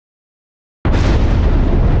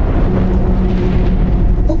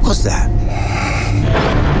was that?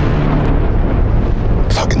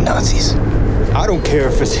 Fucking Nazis. I don't care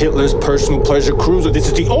if it's Hitler's personal pleasure cruiser. This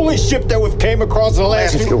is the only ship that we've came across in the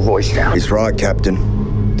last... Keep your voice down. He's right,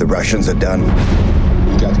 Captain. The Russians are done.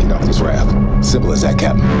 We got to get off this raft. Simple as that,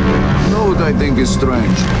 Captain. You know what I think is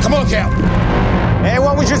strange? Come on, Cap. Hey, why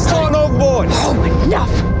don't we just throw overboard? Oh,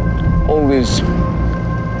 enough! Always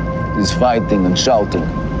this fighting and shouting.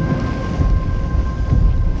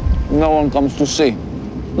 No one comes to see.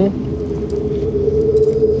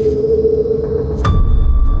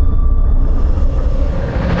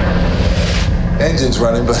 Engine's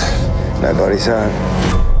running, but Nobody's home.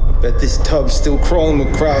 Bet this tub's still crawling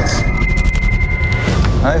with crowds.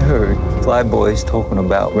 I heard flyboys talking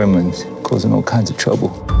about gremlins causing all kinds of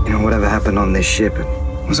trouble. You know, whatever happened on this ship, it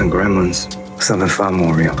wasn't gremlins. It was something far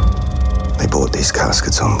more real. They brought these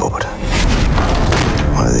caskets on board.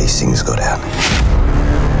 One of these things got out.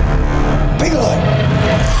 Big light.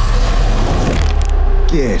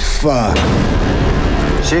 Get fucked.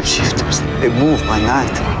 Shapeshifters. They move by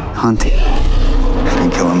night, hunting. Been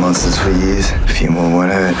killing monsters for years. A few more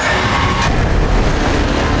won't hurt.